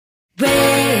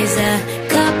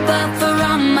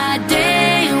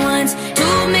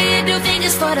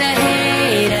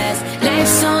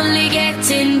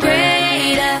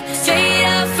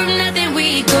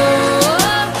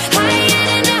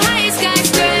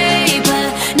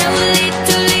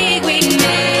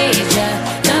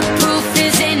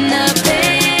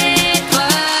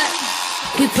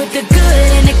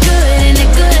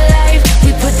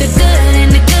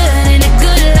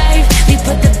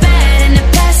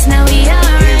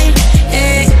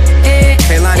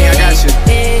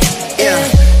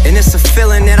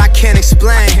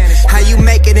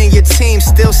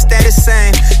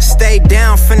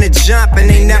jump and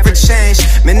they never change.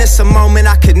 Man, it's a moment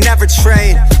I could never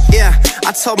trade. Yeah,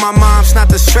 I told my moms not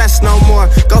to stress no more.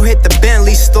 Go hit the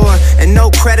Bentley store and no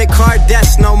credit card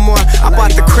debts no more. I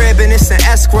bought the crib and it's an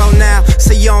escrow now,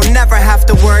 so you don't never have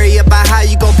to worry about how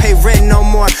you gon' pay rent no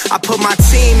more. I put my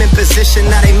team in position,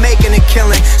 now they making a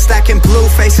killing. Stacking blue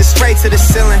faces straight to the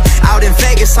ceiling. Out in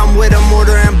Vegas, I'm with them,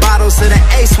 ordering bottles of the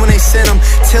Ace when they send them,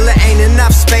 till it ain't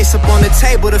enough space up on the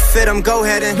table to fit them. Go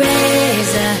ahead and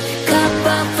raise a cup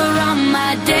up for all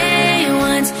my day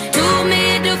ones. 2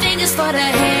 middle fingers for the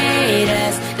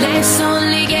haters. Life's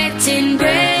only getting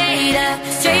greater.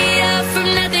 Straight up from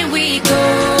nothing we go.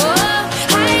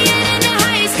 Higher than the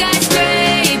high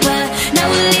skyscraper. No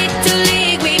little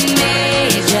league we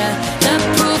major. The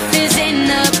proof is in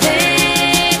the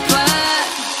paper.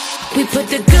 We put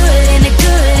the good in the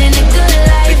good in the good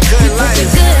life. We put the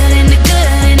good in the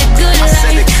good in the good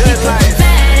life. We put the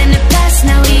bad in the past,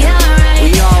 now we alright. We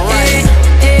alright.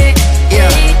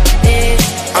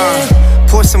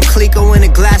 Pour some Clico in a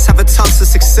glass, have a toast to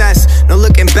success. No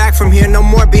looking back from here, no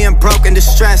more being broke and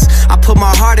distressed. I put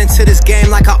my heart into this game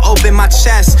like I open my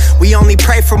chest. We only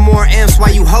pray for more M's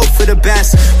while you hope for the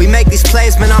best. We make these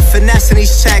plays, man, I'm finessing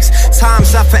these checks.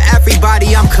 Time's up for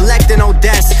everybody, I'm collecting old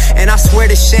debts. And I swear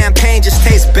this champagne just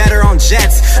tastes better on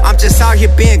jets. I'm just out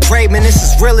here being great, man, this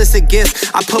is real as it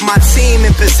gets. I put my team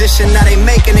in position, now they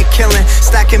making a killing.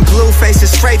 Stacking blue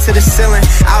faces straight to the ceiling.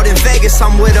 Out in Vegas,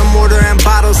 I'm with them, ordering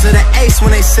bottles of the Ace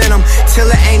when they send them, till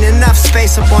it ain't enough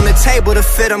space up on the table to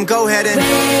fit them. Go ahead and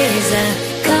raise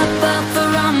a cup up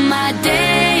for all my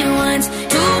day ones.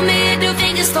 2 middle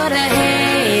fingers for the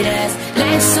haters.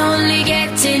 Life's only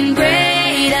getting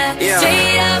greater.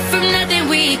 Straight up from nothing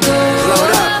we go.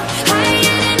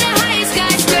 Higher than the high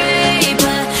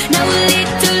skyscraper. No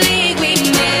little league we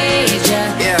major.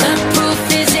 The proof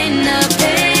is in the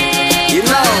paper. You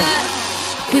know,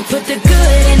 we put the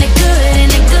good in the good in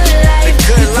the good life. The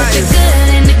good life. We put the good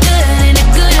in the good in the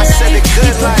good life. I said the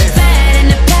good life. We put the bad in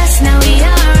the past, now we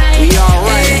alright. We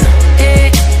alright.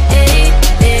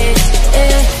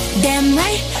 Damn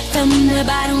right, from the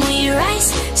bottom we rise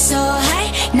so high.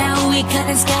 Now we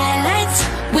cutting skylights.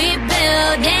 We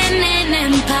building an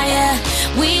empire.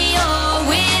 We owe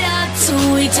it up to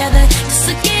each other. Just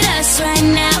look at us right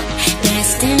now.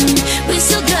 Destined, we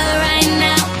so good right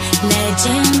now.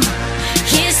 Legend,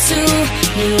 here's to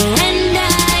you.